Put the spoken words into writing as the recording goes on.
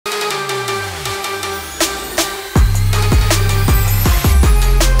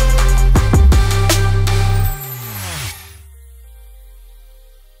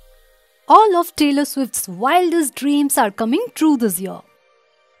of Taylor Swift's wildest dreams are coming true this year.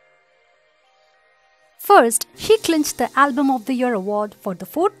 First, she clinched the Album of the Year award for the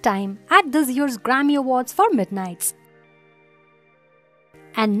 4th time at this year's Grammy Awards for Midnights.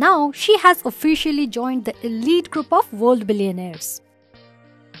 And now she has officially joined the elite group of world billionaires.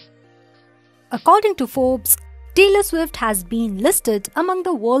 According to Forbes, Taylor Swift has been listed among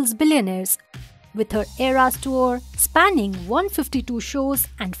the world's billionaires, with her Eras tour spanning 152 shows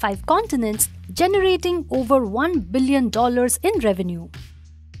and 5 continents, generating over $1 billion in revenue.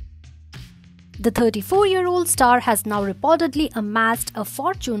 The 34-year-old star has now reportedly amassed a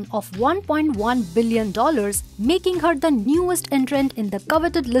fortune of $1.1 billion, making her the newest entrant in the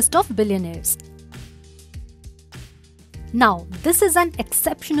coveted list of billionaires. Now, this is an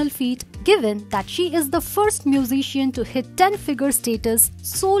exceptional feat given that she is the first musician to hit 10-figure status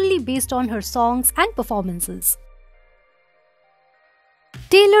solely based on her songs and performances.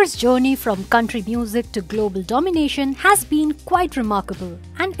 Taylor's journey from country music to global domination has been quite remarkable,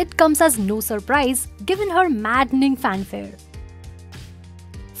 and it comes as no surprise given her maddening fanfare.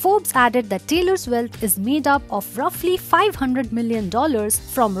 Forbes added that Taylor's wealth is made up of roughly $500 million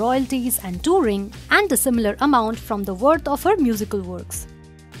from royalties and touring, and a similar amount from the worth of her musical works.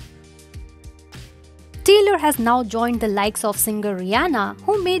 Taylor has now joined the likes of singer Rihanna,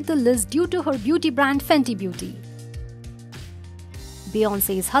 who made the list due to her beauty brand Fenty Beauty.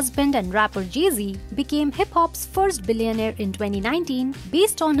 Beyoncé's husband and rapper Jay-Z became hip-hop's first billionaire in 2019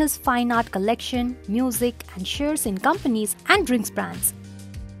 based on his fine art collection, music, and shares in companies and drinks brands.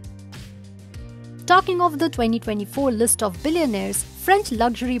 Talking of the 2024 list of billionaires, French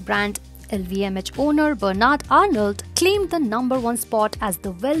luxury brand LVMH owner Bernard Arnault claimed the #1 spot as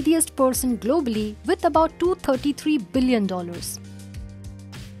the wealthiest person globally with about $233 billion.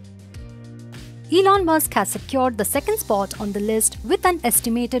 Elon Musk has secured the 2nd spot on the list with an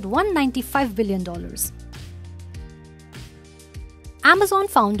estimated $195 billion. Amazon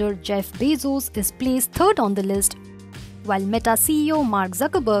founder Jeff Bezos is placed 3rd on the list, while Meta CEO Mark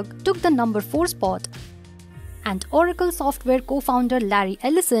Zuckerberg took the 4 spot, and Oracle software co-founder Larry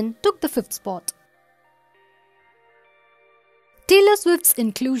Ellison took the 5th spot. Taylor Swift's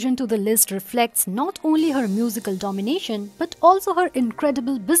inclusion to the list reflects not only her musical domination but also her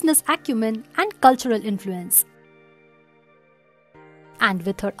incredible business acumen and cultural influence. And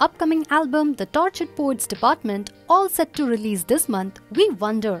with her upcoming album, The Tortured Poets Department, all set to release this month, we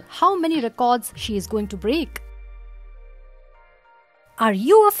wonder how many records she is going to break. Are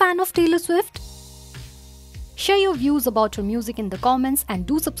you a fan of Taylor Swift? Share your views about her music in the comments and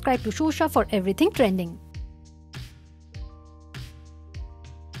do subscribe to Shosha for everything trending.